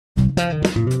Hi,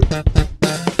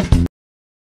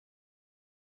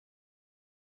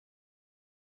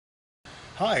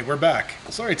 we're back.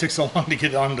 Sorry it took so long to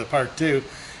get on to part 2.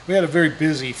 We had a very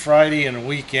busy Friday and a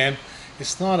weekend.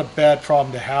 It's not a bad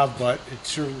problem to have, but it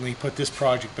certainly put this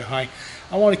project behind.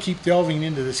 I want to keep delving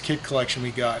into this kit collection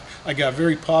we got. I got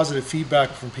very positive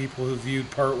feedback from people who viewed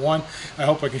part 1. I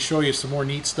hope I can show you some more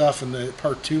neat stuff in the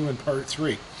part 2 and part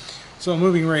 3. So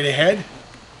moving right ahead,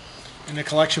 in the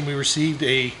collection we received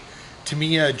a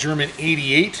Tamiya German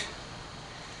 88.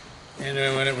 And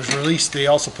when it was released, they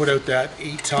also put out that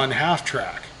 8-ton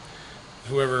half-track.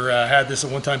 Whoever had this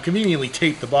at one time conveniently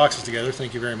taped the boxes together.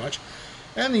 Thank you very much.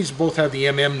 And these both have the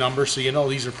MM number, so you know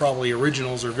these are probably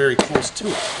originals or very close to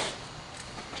it.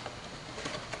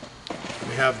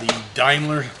 We have the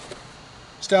Daimler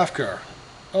staff car,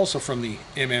 also from the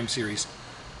MM series.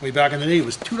 Way back in the day, it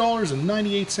was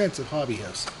 $2.98 at Hobby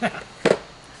House.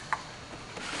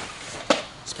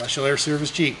 Special Air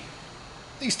Service Jeep.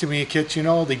 These Tamiya kits, you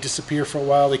know, they disappear for a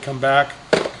while, they come back.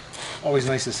 Always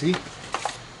nice to see.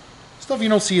 Stuff you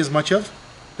don't see as much of.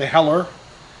 The Heller.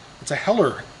 It's a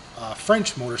Heller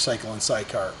French motorcycle and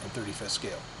sidecar in 35th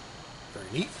scale. Very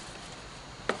neat.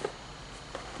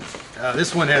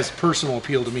 This one has personal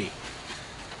appeal to me.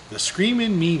 The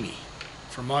Screamin' Mimi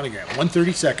from Monogram,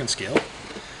 1/32nd scale.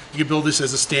 You could build this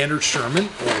as a standard Sherman,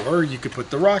 or you could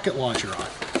put the rocket launcher on.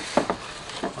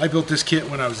 I built this kit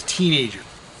when I was a teenager.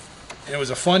 It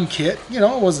was a fun kit, you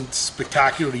know, it wasn't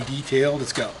spectacularly detailed.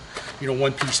 It's got, you know,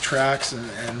 one-piece tracks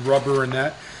and rubber and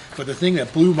that. But the thing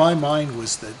that blew my mind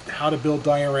was the how to build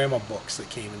diorama books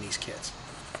that came in these kits.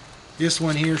 This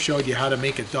one here showed you how to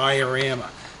make a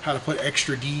diorama, how to put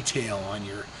extra detail on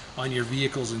your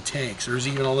vehicles and tanks. There's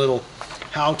even a little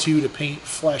how-to paint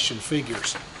flesh and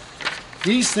figures.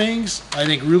 These things, I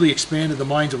think, really expanded the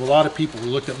minds of a lot of people who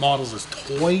looked at models as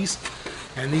toys.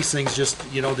 And these things just,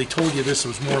 you know, they told you this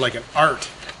was more like an art.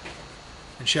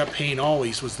 And Shep Payne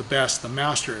always was the best, the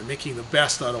master at making the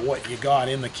best out of what you got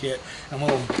in the kit and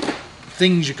little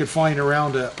things you could find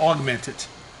around to augment it.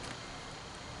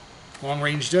 Long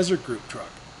Range Desert Group truck,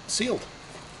 sealed.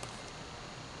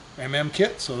 MM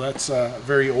kit, so that's a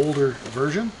very older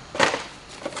version.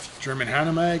 German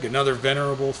Hanomag, another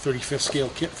venerable 35th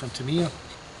scale kit from Tamiya.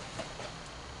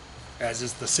 As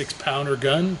is the 6-pounder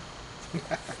gun.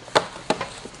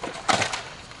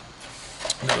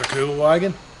 Another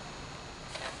Kugelwagen.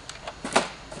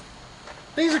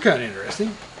 These are kind of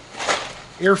interesting.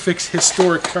 Airfix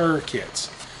historic car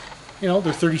kits. You know,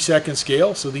 they're 32nd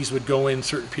scale, so these would go in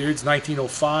certain periods.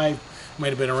 1905 might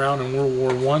have been around in World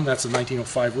War I. That's the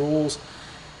 1905 Rolls.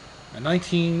 A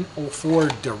 1904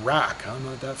 Dirac. I'm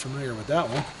not that familiar with that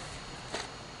one.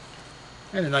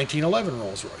 And a 1911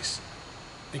 Rolls Royce.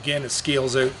 Again, it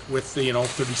scales out with the, you know,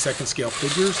 32nd scale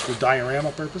figures for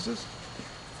diorama purposes.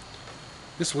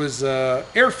 This was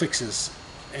Airfix's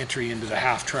entry into the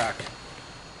half-track.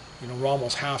 You know,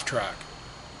 Rommel's half-track.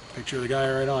 Picture of the guy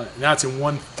right on it. And that's in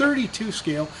 1/32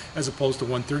 scale as opposed to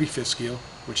 1/35 scale,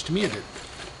 which Tamiya did.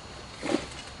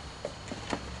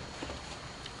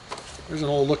 There's an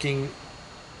old looking,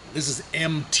 this is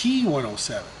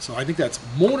MT-107. So I think that's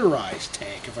motorized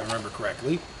tank, if I remember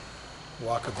correctly.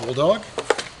 Walker Bulldog.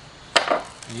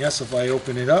 And yes, if I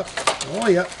open it up, oh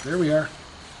yeah, there we are.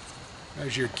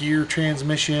 There's your gear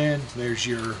transmission. There's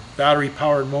your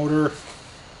battery-powered motor.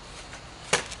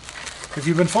 If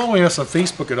you've been following us on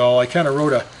Facebook at all, I kind of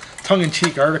wrote a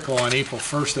tongue-in-cheek article on April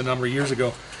 1st a number of years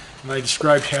ago, and I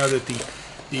described how that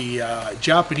the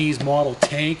Japanese model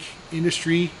tank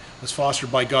industry was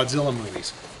fostered by Godzilla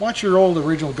movies. Watch your old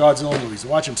original Godzilla movies.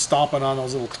 Watch them stomping on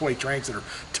those little toy tanks that are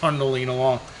tunneling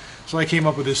along. So I came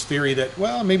up with this theory that,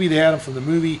 well, maybe they had them from the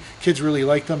movie, kids really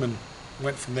liked them, and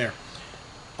went from there.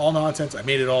 All nonsense. I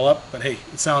made it all up, but hey,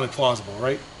 it sounded plausible,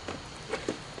 right?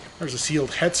 There's a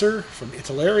sealed Hetzer from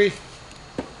Italeri.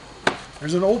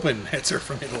 There's an open Hetzer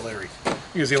from Italeri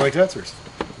because he liked Hetzers.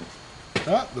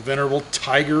 The venerable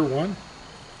Tiger one.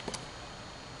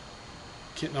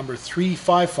 Kit number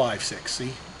 3556.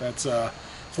 See, that's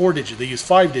 4-digit. They use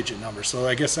 5-digit numbers. So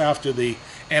I guess after the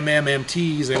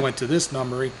MMMTs, they went to this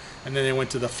numbering, and then they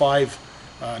went to the 5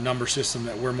 number system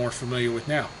that we're more familiar with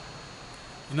now.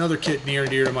 Another kit near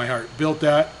and dear to my heart. Built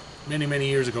that many, many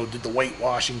years ago. Did the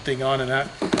whitewashing thing on and that.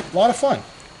 A lot of fun.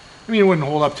 I mean, it wouldn't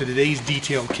hold up to today's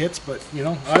detailed kits, but, you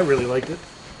know, I really liked it.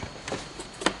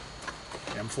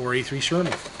 M4A3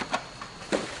 Sherman.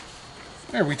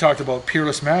 There, we talked about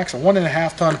Peerless Max, a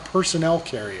 1.5-ton personnel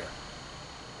carrier.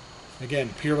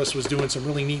 Again, Peerless was doing some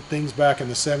really neat things back in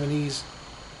the 70s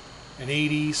and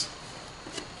 80s.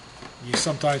 You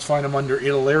sometimes find them under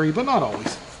Italeri, but not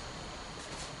always.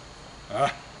 A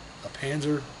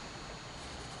Panzer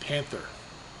Panther.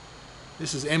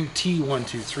 This is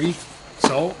MT123.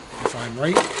 So, if I'm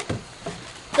right,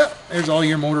 yeah, there's all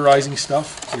your motorizing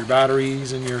stuff, your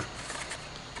batteries and your...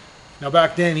 Now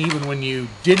back then, even when you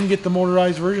didn't get the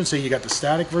motorized version, say you got the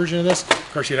static version of this,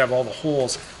 of course you'd have all the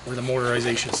holes where the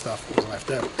motorization stuff was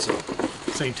left out. So,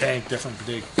 same tank, different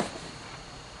dig.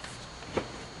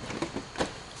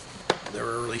 They're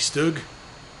early Stug.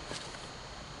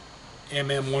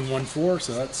 MM114,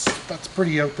 so that's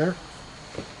pretty out there.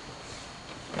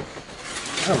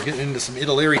 Now we're getting into some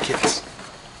Italeri kits.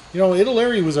 You know,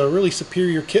 Italeri was a really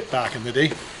superior kit back in the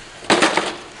day.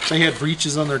 They had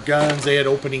breeches on their guns, they had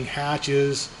opening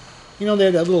hatches. You know, they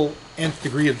had that little nth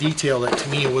degree of detail that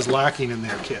Tamiya was lacking in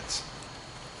their kits.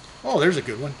 Oh, there's a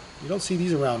good one. You don't see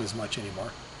these around as much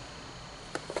anymore.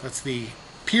 That's the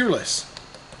Peerless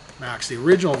Max, the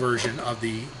original version of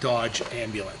the Dodge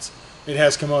ambulance. It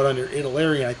has come out under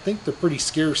Italeri, and I think they're pretty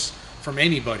scarce from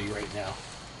anybody right now.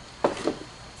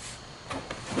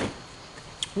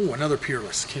 Oh, another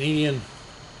Peerless Canadian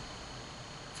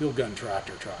field gun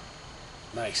tractor truck.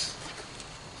 Nice.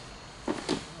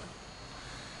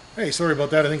 Hey, sorry about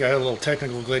that. I think I had a little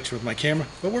technical glitch with my camera,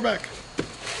 but we're back.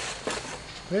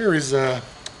 There is a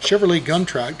Chevrolet gun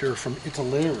tractor from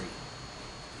Italeri.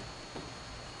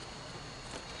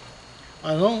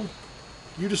 I don't know.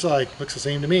 You decide. Looks the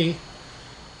same to me.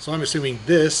 So I'm assuming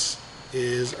this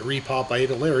is a repop by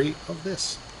Italeri of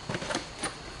this.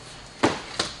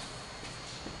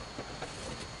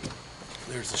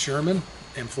 There's the Sherman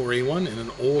M4A1 in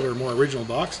an older, more original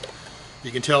box.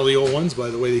 You can tell the old ones by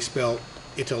the way they spell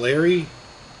Italeri,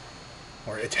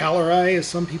 or Italeri as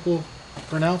some people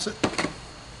pronounce it.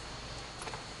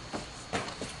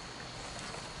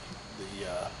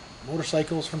 The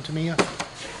motorcycles from Tamiya,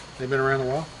 they've been around a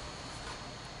while.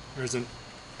 There's an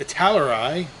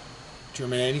Italeri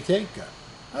German anti-tank gun.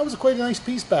 That was quite a nice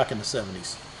piece back in the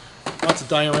 70s. Lots of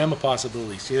diorama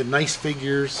possibilities. You had nice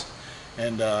figures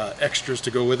and extras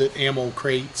to go with it. Ammo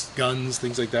crates, guns,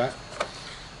 things like that.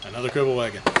 Another Kubel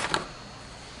wagon.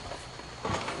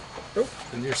 Oh,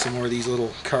 and there's some more of these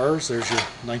little cars. There's your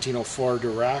 1904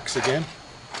 Durax again.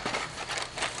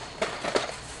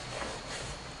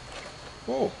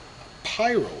 Whoa,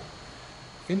 Pyro.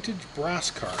 Vintage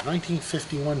brass car,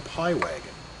 1951 Pie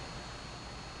Wagon.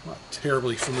 Not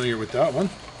terribly familiar with that one.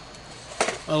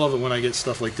 I love it when I get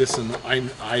stuff like this, and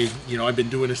I've been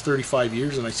doing this 35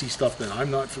 years, and I see stuff that I'm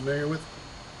not familiar with.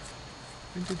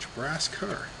 Vintage brass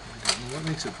car. I don't know what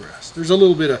makes it brass. There's a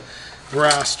little bit of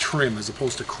brass trim as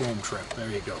opposed to chrome trim. There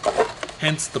you go.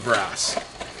 Hence the brass.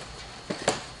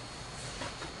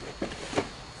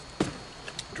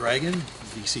 Dragon,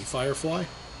 VC Firefly.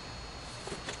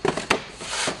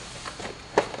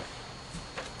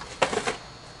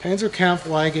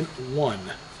 Panzerkampfwagen 1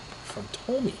 from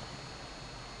Tomy.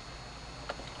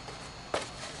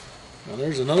 Now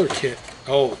there's another kit.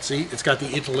 Oh, see, it's got the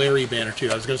Italeri banner too.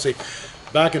 I was going to say,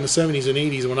 back in the 70s and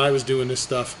 80s when I was doing this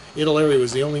stuff, Italeri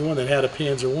was the only one that had a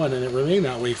Panzer 1, and it remained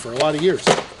that way for a lot of years.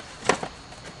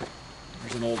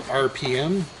 There's an old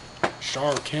RPM,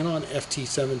 Char Canon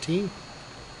FT17.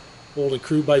 Old and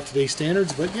crude by today's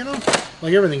standards, but you know,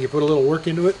 like everything, you put a little work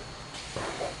into it.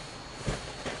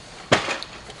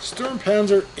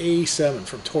 Sturmpanzer A7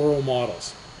 from Toro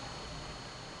Models.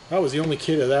 That was the only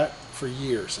kit of that for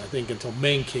years, I think, until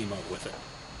Meng came out with it.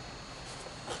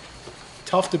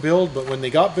 Tough to build, but when they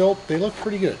got built, they looked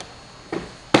pretty good. And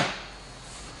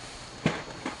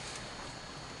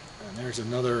there's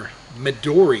another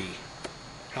Midori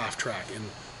half-track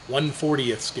in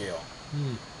 1/40th scale.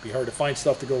 Be hard to find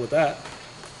stuff to go with that.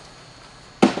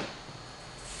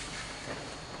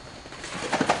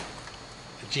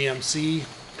 A GMC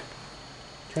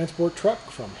transport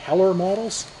truck from Heller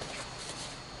Models.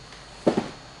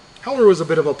 Heller was a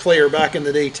bit of a player back in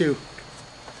the day too.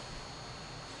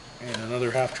 And another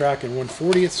half track in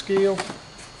 1/40th scale.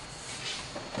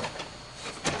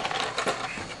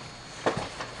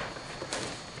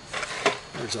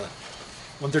 There's a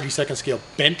 1/32nd scale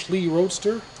Bentley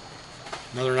Roadster.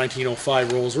 Another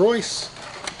 1905 Rolls Royce.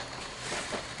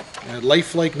 And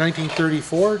Lifelike 1930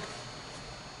 Ford.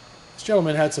 This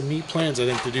gentleman had some neat plans, I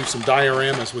think, to do some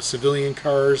dioramas with civilian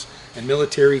cars and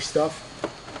military stuff.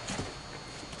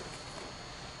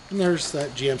 And there's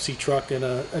that GMC truck in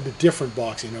a different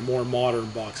boxing, a more modern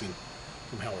boxing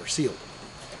from Heller, sealed.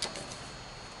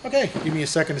 Okay, give me a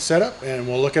second to set up and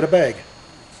we'll look at a bag.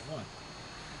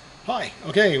 Hi,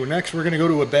 okay, next we're going to go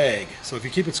to a bag. So if you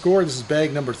keep it score, this is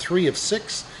bag number 3 of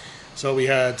 6. So we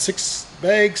had 6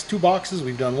 bags, 2 boxes,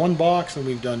 we've done 1 box, and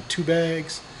we've done 2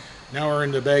 bags. Now we're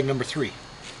into bag number 3.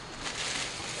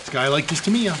 This guy liked his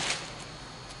Tamiya.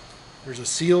 There's a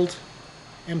sealed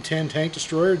M10 tank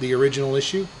destroyer, the original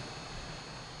issue.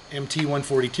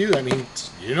 MT-142, that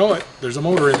means, you know it, there's a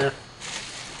motor in there.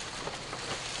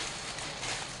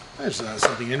 There's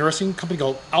something interesting, a company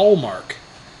called Owlmark.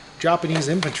 Japanese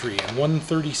infantry and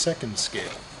 1/32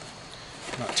 scale.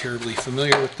 Not terribly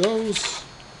familiar with those.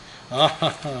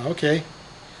 Okay.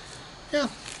 Yeah.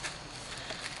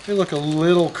 They look a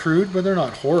little crude, but they're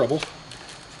not horrible.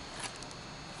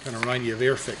 Kind of remind you of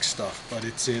Airfix stuff, but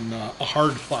it's in a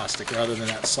hard plastic rather than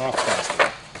that soft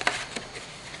plastic.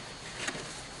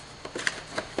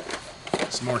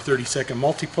 Some more 30-second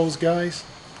multi-pose guys.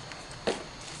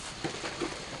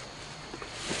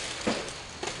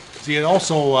 See, and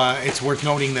also it's worth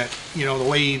noting that, you know, the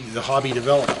way the hobby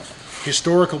developed,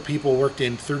 historical people worked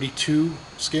in 32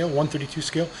 scale, 1/32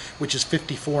 scale, which is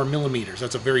 54 millimeters.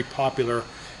 That's a very popular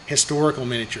historical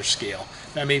miniature scale.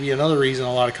 That may be another reason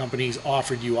a lot of companies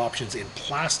offered you options in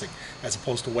plastic as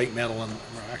opposed to white metal and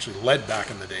actually lead back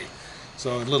in the day.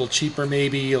 So a little cheaper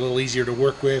maybe, a little easier to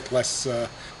work with, less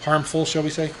harmful, shall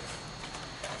we say.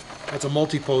 That's a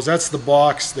multi-pose. That's the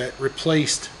box that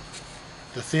replaced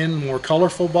the thin, more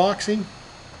colorful boxing.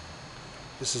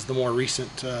 This is the more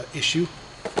recent issue.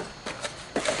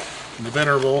 And the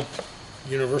venerable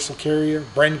Universal Carrier,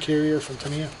 Bren Carrier from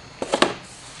Tamiya.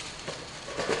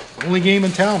 Only game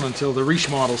in town until the Reach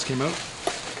models came out.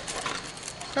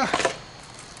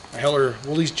 A Heller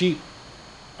Woolies Jeep.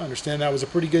 I understand that was a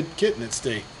pretty good kit in its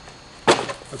day.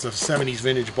 That's a 70s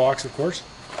vintage box, of course.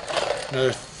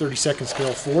 Another 32nd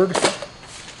scale Ford.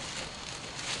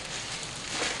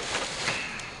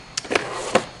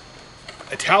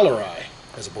 Italeri,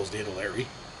 as opposed to Italeri.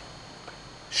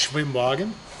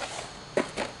 Schwimmwagen.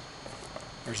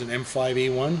 There's an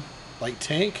M5A1 light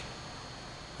tank.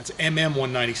 That's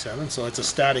MM197, so it's a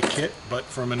static kit, but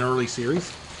from an early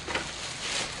series.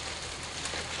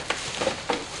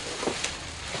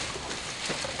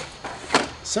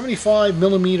 .75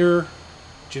 millimeter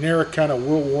generic kind of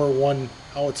World War I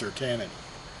howitzer cannon.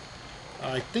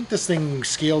 I think this thing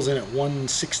scales in at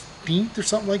 1/16th or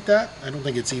something like that. I don't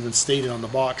think it's even stated on the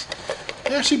box.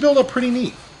 They actually build up pretty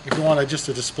neat. If you want just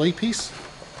a display piece.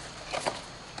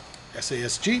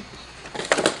 SAS Jeep.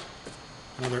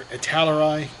 Another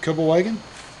Italeri Kübelwagen.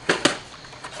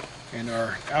 And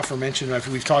our aforementioned,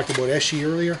 we've talked about Eschi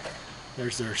earlier.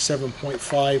 There's their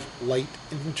 7.5 light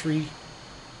infantry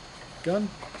gun.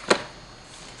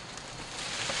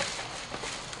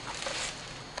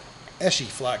 Eschi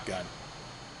flat gun.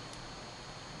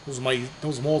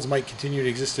 Those molds might continue to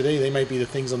exist today. They might be the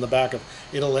things on the back of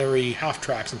Italeri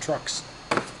half-tracks and trucks.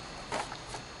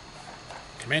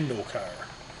 Commando car.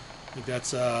 I think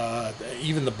that's,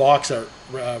 even the box art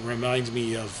reminds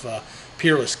me of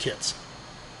Peerless kits.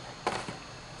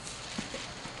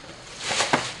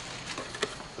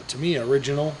 The Tamiya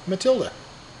original Matilda.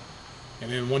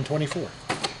 And then 124.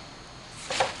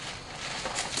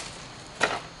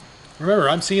 Remember,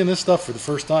 I'm seeing this stuff for the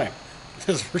first time. This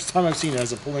is the first time I've seen it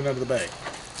as I pull it out of the bag.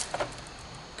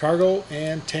 Cargo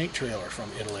and tank trailer from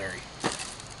Italeri.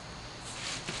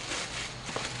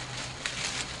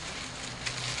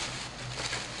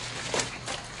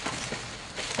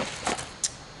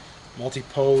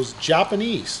 Multi-pose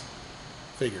Japanese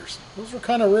figures. Those were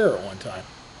kind of rare at one time.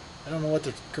 I don't know what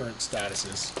their current status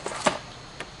is.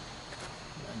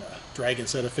 And a Dragon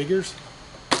set of figures.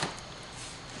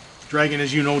 Dragon,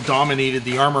 as you know, dominated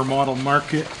the armor model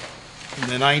market in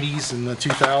the 90s and the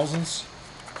 2000s.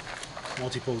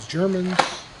 Multi-pose Germans.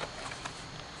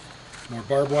 More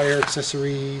barbed wire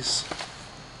accessories.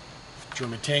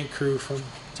 German tank crew from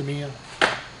Tamiya.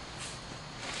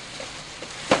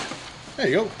 There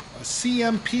you go. A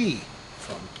CMP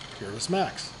from Peerless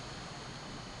Max.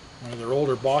 One of their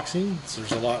older boxing. So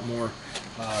there's a lot more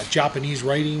Japanese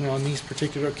writing on these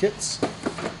particular kits.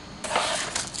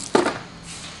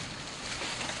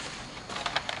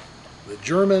 The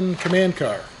German command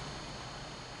car.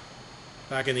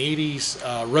 Back in the 80s,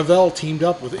 Revell teamed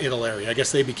up with Italeri. I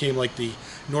guess they became like the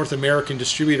North American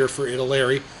distributor for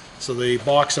Italeri. So the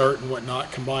box art and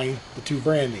whatnot combined the two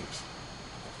brand names.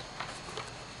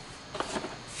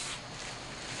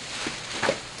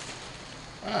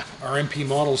 RMP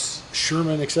models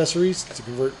Sherman accessories to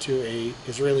convert to a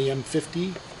Israeli M50.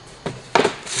 You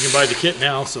can buy the kit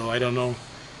now, so I don't know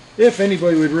if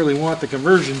anybody would really want the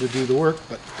conversion to do the work,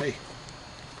 but hey,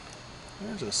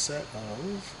 there's a set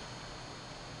of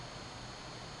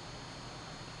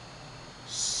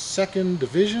 2nd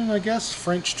Division, I guess,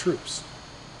 French troops.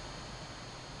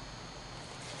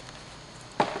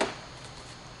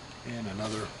 And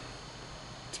another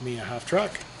Tamiya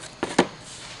half-track.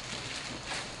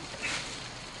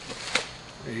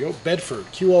 There you go, Bedford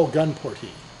QL Gun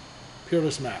Portee,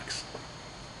 Peerless Max.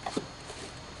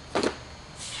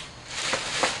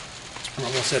 We're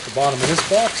almost at the bottom of this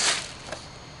box.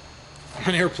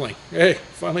 An airplane. Hey,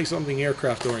 finally something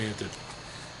aircraft oriented.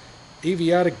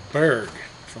 Aviatik Berg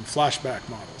from Flashback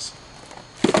Models.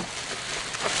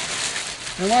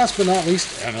 And last but not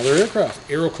least, another aircraft.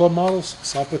 Aero Club Models,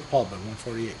 Sopwith Pub at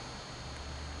 148.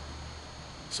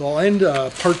 So I'll end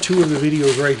part 2 of the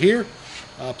videos right here.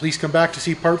 Please come back to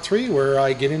see part 3 where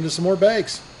I get into some more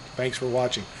bags. Thanks for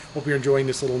watching. Hope you're enjoying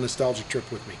this little nostalgic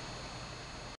trip with me.